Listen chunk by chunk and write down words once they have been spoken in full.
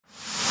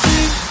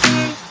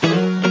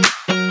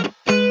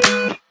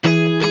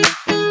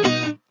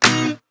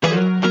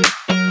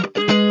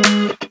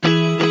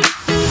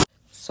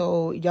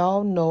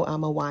y'all know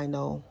I'm a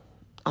wino.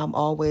 I'm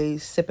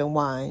always sipping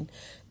wine.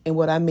 And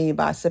what I mean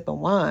by sipping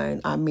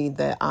wine, I mean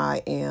that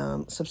I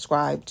am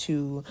subscribed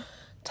to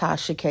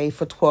Tasha K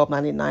for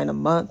 $12.99 a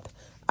month.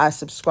 I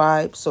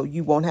subscribe so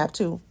you won't have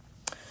to.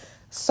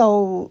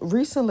 So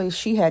recently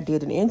she had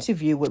did an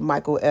interview with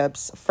Michael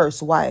Epps'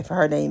 first wife.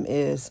 Her name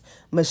is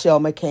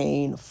Mechelle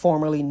McCain,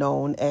 formerly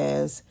known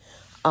as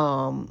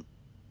Mike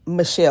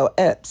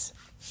Epps.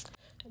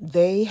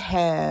 They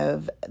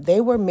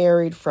were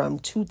married from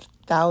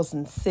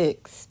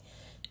 2006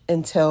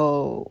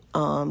 until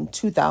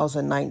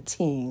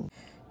 2019.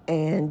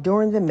 And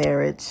during the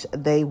marriage,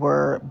 they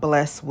were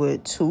blessed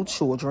with two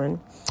children.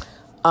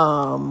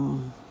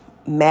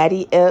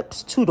 Maddie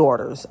Epps, two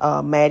daughters,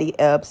 Maddie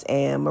Epps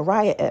and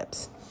Mariah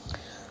Epps.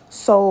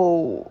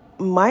 So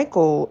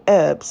Michael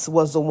Epps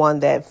was the one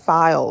that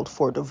filed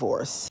for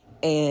divorce.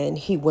 And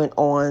he went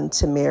on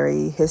to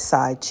marry his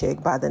side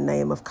chick by the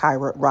name of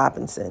Kyra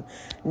Robinson.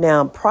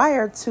 Now,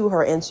 prior to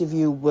her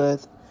interview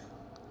with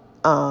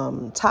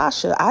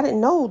Tasha, I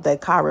didn't know that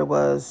Kyra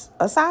was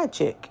a side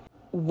chick.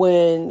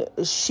 When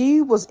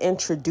she was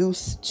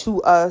introduced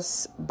to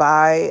us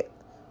by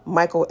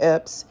Michael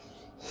Epps,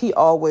 he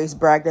always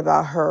bragged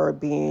about her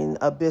being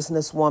a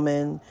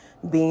businesswoman,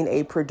 being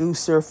a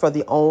producer for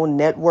the OWN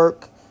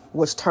network,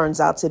 which turns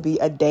out to be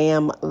a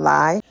damn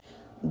lie.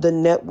 The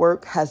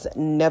network has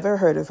never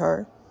heard of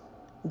her.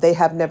 They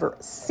have never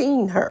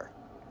seen her.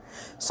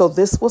 So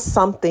this was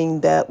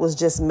something that was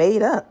just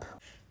made up.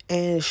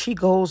 And she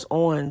goes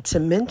on to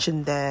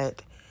mention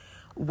that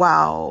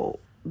while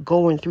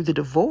going through the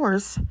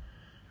divorce,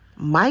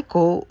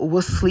 Michael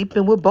was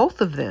sleeping with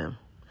both of them.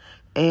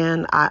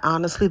 And I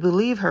honestly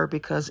believe her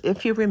because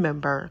if you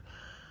remember,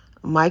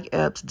 Mike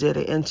Epps did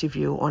an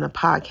interview on a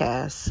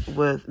podcast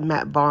with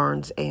Matt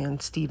Barnes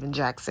and Steven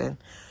Jackson.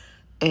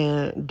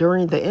 And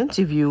during the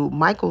interview,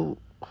 Mike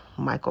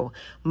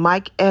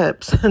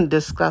Epps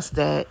discussed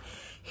that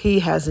he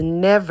has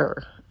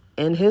never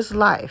in his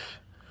life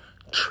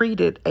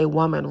treated a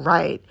woman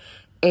right.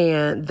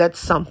 And that's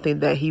something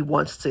that he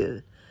wants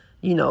to,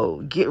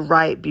 get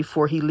right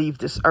before he leaves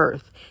this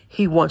earth.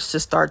 He wants to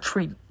start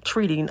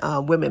treating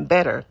women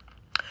better.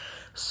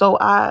 So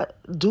I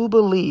do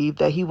believe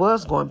that he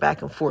was going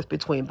back and forth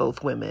between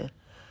both women.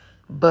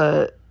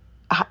 But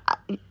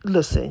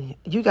listen,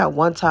 you got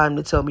one time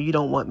to tell me you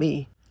don't want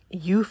me.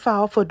 You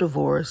file for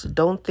divorce.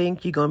 Don't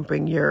think you're going to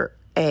bring your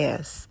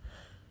ass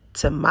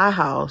to my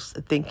house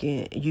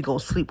thinking you're going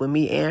to sleep with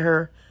me and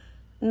her.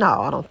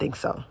 No, I don't think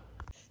so.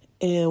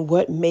 And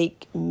what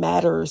make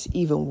matters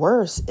even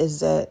worse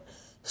is that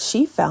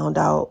she found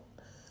out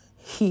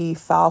he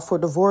filed for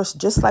divorce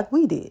just like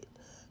we did.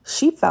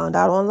 She found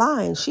out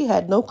online. She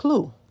had no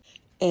clue.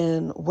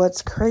 And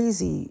what's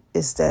crazy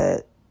is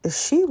that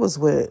she was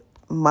with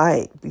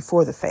Mike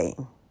before the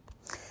fame.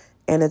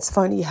 And it's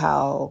funny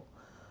how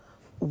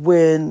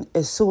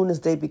as soon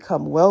as they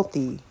become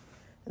wealthy,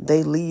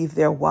 they leave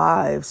their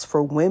wives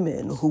for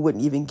women who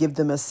wouldn't even give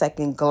them a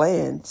second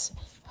glance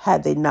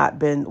had they not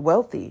been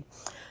wealthy.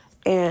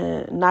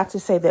 And not to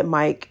say that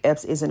Mike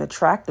Epps isn't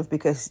attractive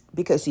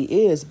because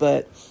he is,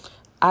 but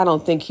I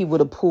don't think he would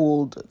have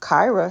pulled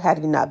Kyra had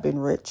he not been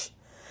rich.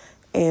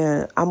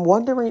 And I'm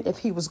wondering if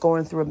he was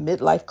going through a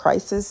midlife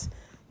crisis,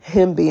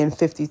 him being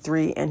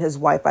 53 and his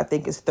wife, I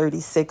think, is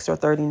 36 or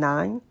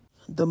 39.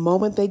 The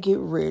moment they get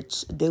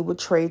rich, they would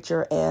trade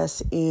your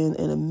ass in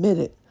a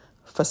minute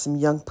for some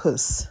young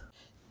puss.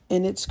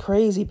 And it's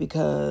crazy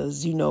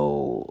because,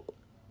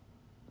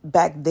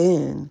 back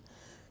then,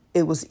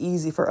 it was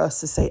easy for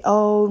us to say,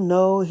 oh,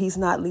 no, he's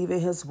not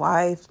leaving his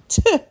wife.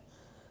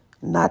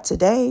 Not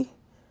today.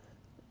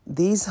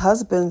 These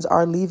husbands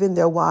are leaving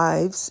their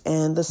wives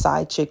and the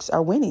side chicks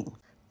are winning.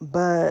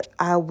 But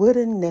I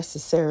wouldn't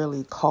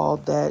necessarily call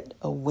that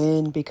a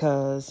win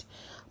because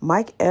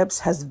Mike Epps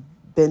has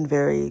been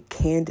very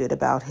candid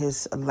about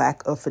his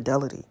lack of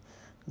fidelity.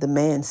 The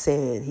man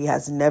said he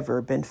has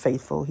never been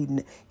faithful.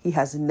 He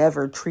has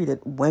never treated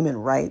women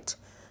right.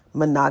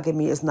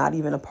 Monogamy is not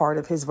even a part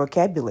of his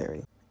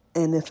vocabulary.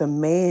 And if a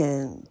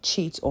man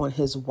cheats on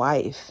his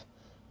wife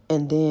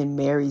and then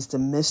marries the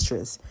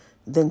mistress,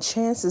 then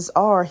chances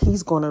are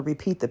he's going to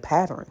repeat the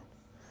pattern.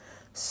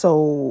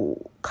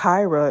 So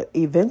Kyra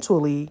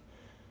eventually,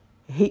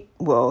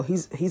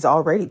 he's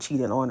already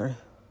cheated on her.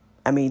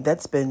 I mean,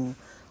 that's been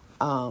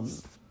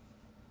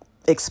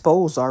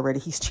exposed already.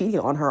 He's cheating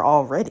on her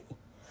already.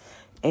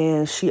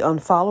 And she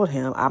unfollowed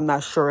him. I'm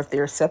not sure if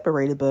they're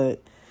separated,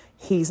 but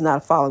he's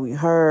not following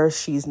her.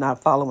 She's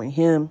not following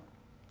him.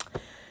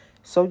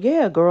 So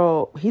yeah,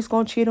 girl, he's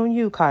going to cheat on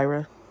you,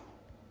 Kyra.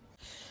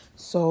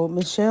 So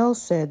Mechelle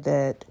said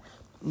that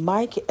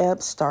Mike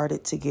Epps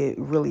started to get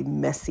really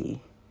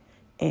messy.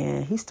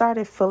 And he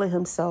started feeling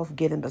himself,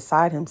 getting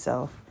beside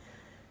himself.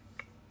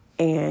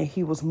 And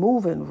he was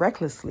moving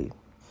recklessly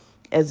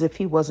as if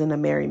he wasn't a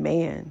married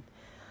man.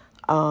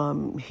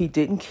 He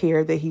didn't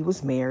care that he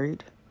was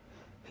married.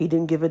 He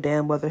didn't give a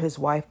damn whether his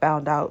wife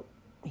found out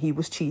he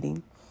was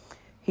cheating.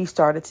 He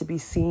started to be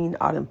seen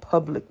out in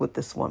public with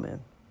this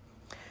woman,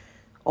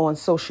 on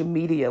social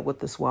media with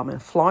this woman,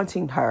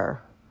 flaunting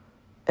her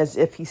as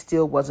if he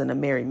still wasn't a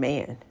married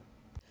man.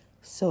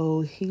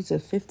 So he's a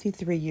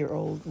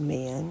 53-year-old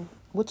man,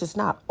 which is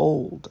not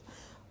old,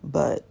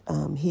 but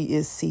he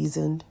is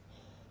seasoned.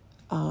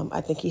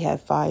 I think he had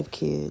 5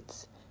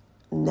 kids.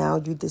 Now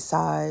you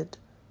decide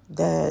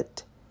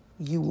that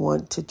you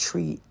want to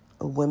treat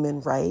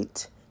women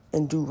right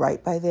and do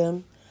right by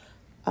them.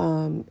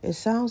 It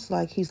sounds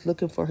like he's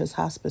looking for his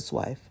hospice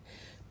wife,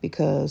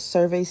 because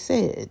survey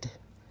said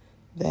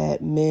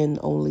that men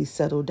only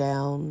settle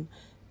down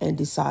and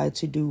decide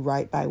to do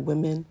right by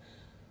women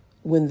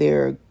when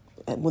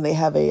they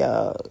have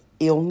a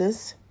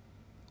illness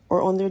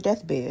or on their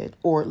deathbed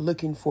or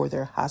looking for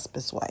their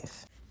hospice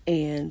wife.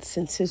 And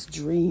since his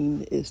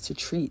dream is to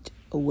treat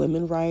a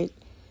woman right,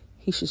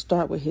 he should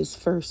start with his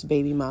first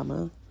baby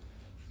mama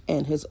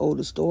and his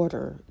oldest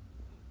daughter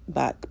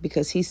back,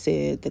 because he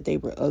said that they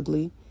were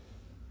ugly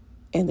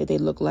and that they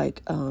looked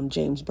like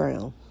James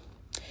Brown.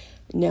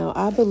 Now,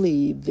 I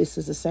believe this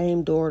is the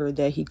same daughter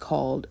that he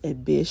called a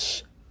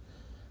bish.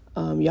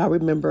 Y'all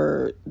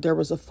remember there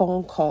was a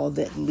phone call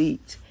that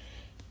leaked,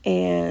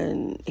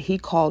 and he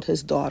called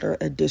his daughter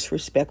a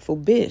disrespectful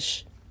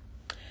bish.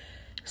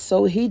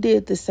 So he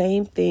did the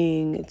same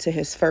thing to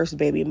his first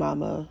baby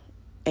mama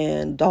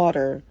and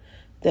daughter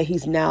that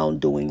he's now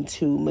doing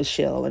to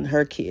Mechelle and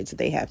her kids that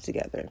they have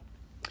together.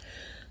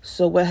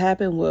 So what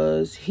happened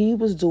was, he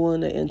was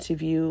doing an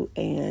interview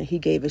and he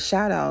gave a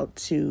shout out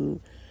to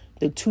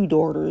the 2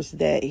 daughters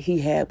that he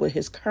had with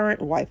his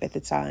current wife at the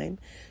time,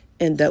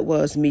 and that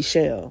was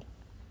Mechelle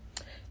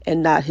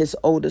and not his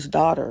oldest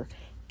daughter.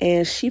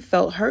 And she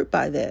felt hurt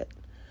by that.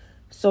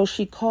 So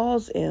she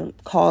calls him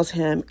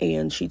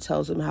and she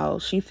tells him how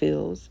she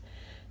feels.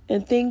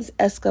 And things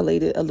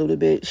escalated a little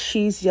bit.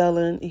 She's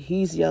yelling,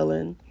 he's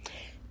yelling.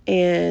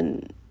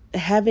 And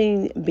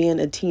having been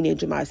a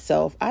teenager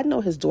myself, I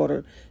know his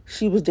daughter,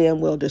 she was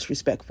damn well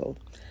disrespectful.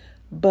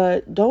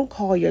 But don't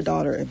call your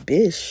daughter a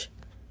bish.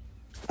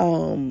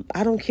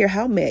 I don't care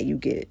how mad you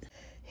get.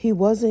 He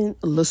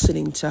wasn't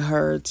listening to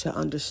her to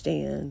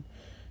understand.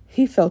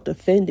 He felt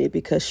offended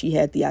because she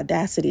had the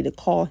audacity to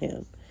call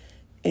him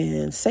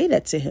and say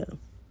that to him.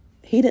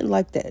 He didn't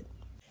like that.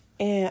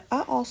 And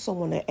I also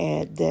want to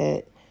add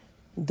that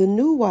the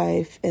new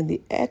wife and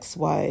the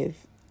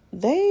ex-wife,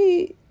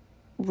 they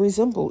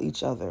resemble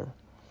each other.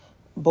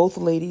 Both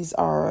ladies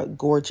are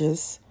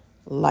gorgeous,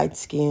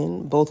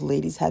 light-skinned. Both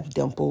ladies have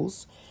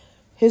dimples.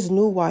 His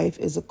new wife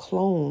is a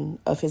clone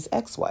of his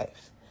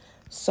ex-wife.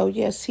 So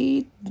yes,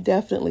 he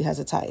definitely has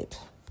a type.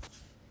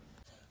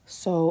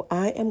 So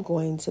I am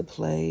going to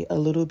play a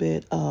little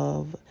bit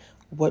of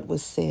what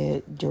was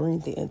said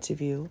during the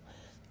interview,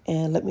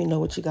 and let me know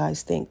what you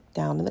guys think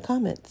down in the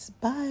comments.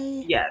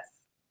 Bye. Yes.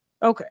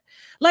 Okay.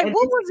 Like,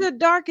 what was your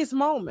darkest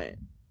moment?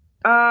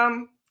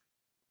 I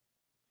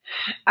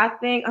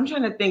think I'm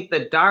trying to think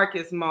the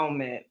darkest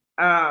moment.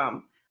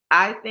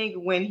 I think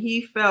when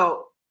he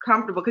felt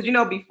comfortable,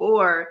 because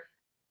before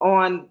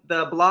on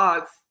the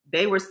blogs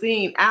they were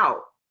seen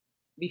out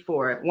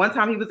before. One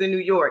time he was in New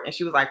York and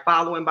she was like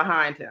following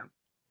behind him,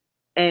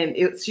 and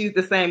she's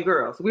the same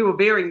girl. So we were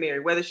very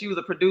married, whether she was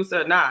a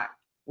producer or not.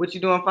 What you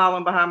doing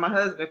following behind my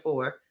husband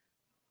for?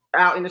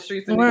 Out in the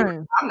streets of New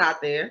York? I'm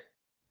not there.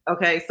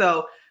 Okay,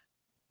 so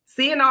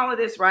seeing all of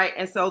this, right?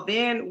 And so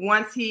then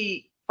once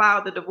he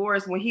filed the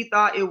divorce, when he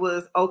thought it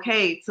was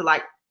okay to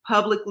like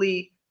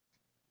publicly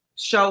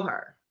show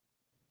her,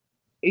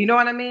 you know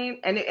what I mean?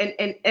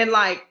 And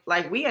like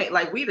we ain't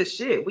like we the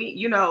shit. We,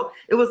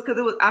 it was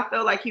because I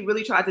felt like he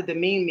really tried to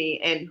demean me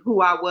and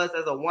who I was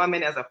as a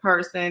woman, as a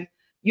person.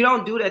 You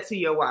don't do that to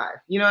your wife.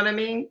 You know what I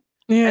mean?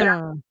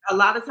 Yeah. And a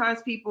lot of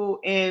times people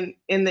in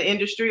the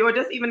industry or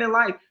just even in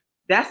life,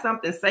 that's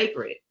something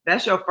sacred.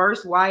 That's your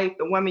first wife,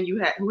 the woman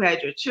who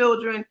had your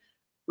children.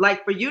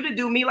 Like, for you to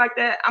do me like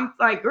that, I'm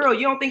like, girl,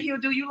 you don't think he'll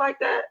do you like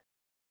that?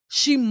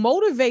 She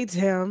motivates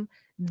him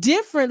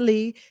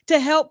differently to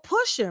help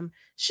push him.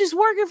 She's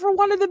working for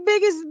one of the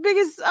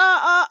biggest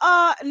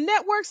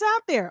networks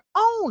out there.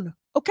 OWN.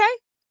 Okay.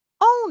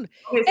 OWN.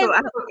 Okay, so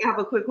I have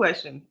a quick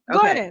question. Go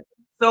ahead.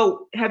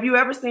 So have you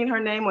ever seen her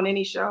name on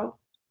any show?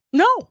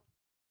 No.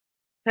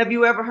 Have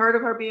you ever heard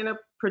of her being a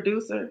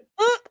producer?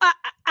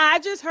 I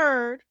just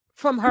heard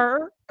from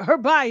her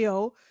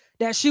bio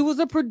that she was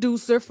a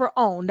producer for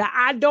OWN. Now,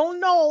 I don't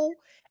know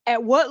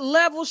at what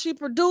level she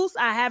produced.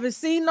 I haven't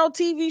seen no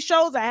TV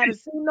shows. I haven't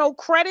seen no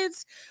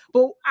credits,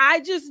 but I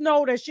just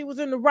know that she was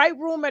in the right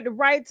room at the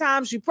right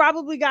time. She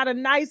probably got a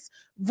nice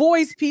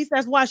voice piece.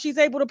 That's why she's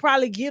able to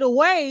probably get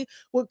away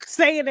with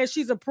saying that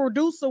she's a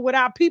producer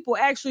without people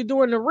actually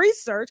doing the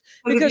research,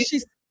 because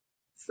she's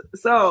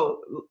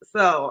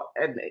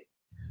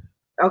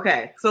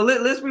okay, so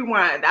let's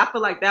rewind. I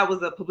feel like that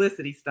was a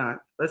publicity stunt.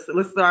 Let's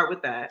start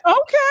with that.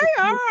 Okay,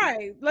 all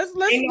right. Let's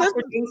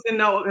producing,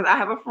 no, because I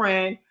have a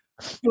friend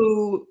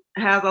who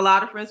has a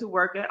lot of friends who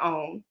work at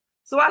OWN.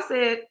 So I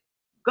said,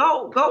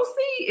 go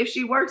see if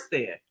she works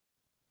there.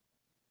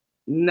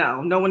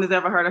 No one has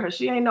ever heard of her.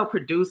 She ain't no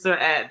producer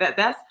at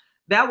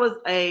that was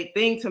a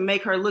thing to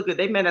make her look good.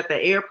 They met at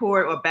the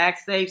airport or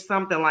backstage,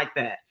 something like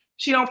that.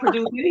 She don't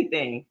produce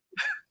anything.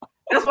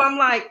 That's why I'm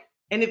like,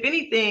 And if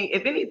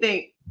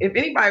anybody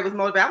was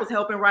motivated, I was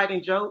helping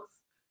writing jokes.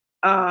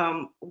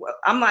 I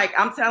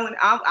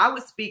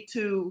would speak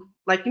to,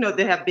 like,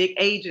 they have big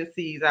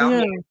agencies out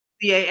here,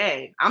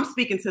 CAA. I'm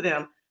speaking to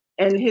them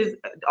and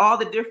all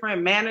the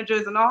different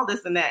managers and all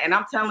this and that. And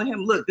I'm telling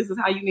him, look, this is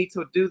how you need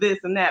to do this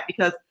and that,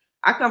 because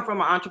I come from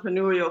an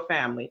entrepreneurial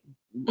family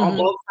on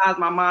both sides,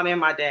 my mom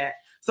and my dad.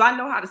 So I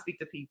know how to speak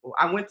to people.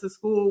 I went to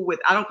school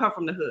I don't come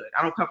from the hood.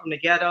 I don't come from the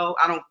ghetto.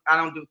 I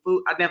don't do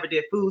food. I never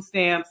did food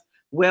stamps,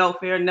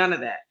 welfare, none of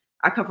that.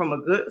 I come from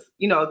a good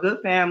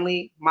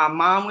family. My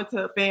mom went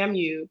to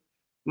FAMU.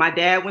 My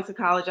dad went to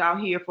college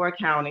out here for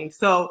accounting.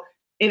 So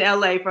in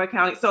LA for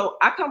accounting. So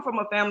I come from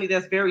a family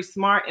that's very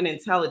smart and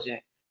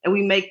intelligent, and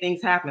we make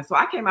things happen. So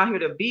I came out here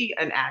to be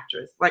an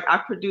actress. Like, I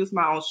produced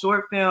my own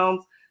short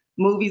films,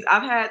 movies.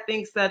 I've had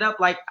things set up.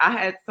 Like, I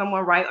had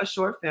someone write a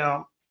short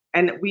film,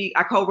 and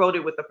I co-wrote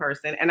it with the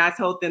person. And I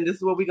told them, this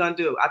is what we're going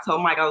to do. I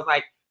told Mike, I was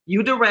like,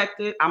 you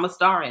direct it. I'm a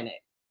star in it.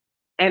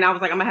 And I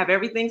was like, I'm going to have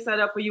everything set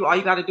up for you. All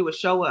you got to do is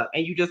show up,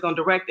 and you just going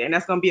to direct it. And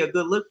that's going to be a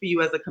good look for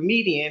you as a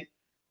comedian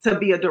to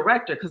be a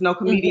director, because no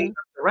comedian is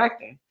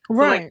directing. So,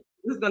 right. like,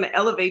 this is going to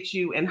elevate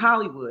you in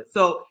Hollywood.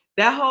 So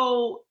that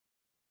whole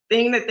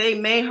thing that they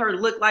made her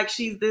look like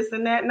she's this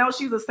and that. No,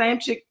 she's the same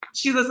chick.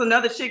 She's just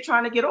another chick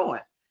trying to get on.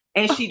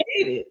 And she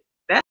did it.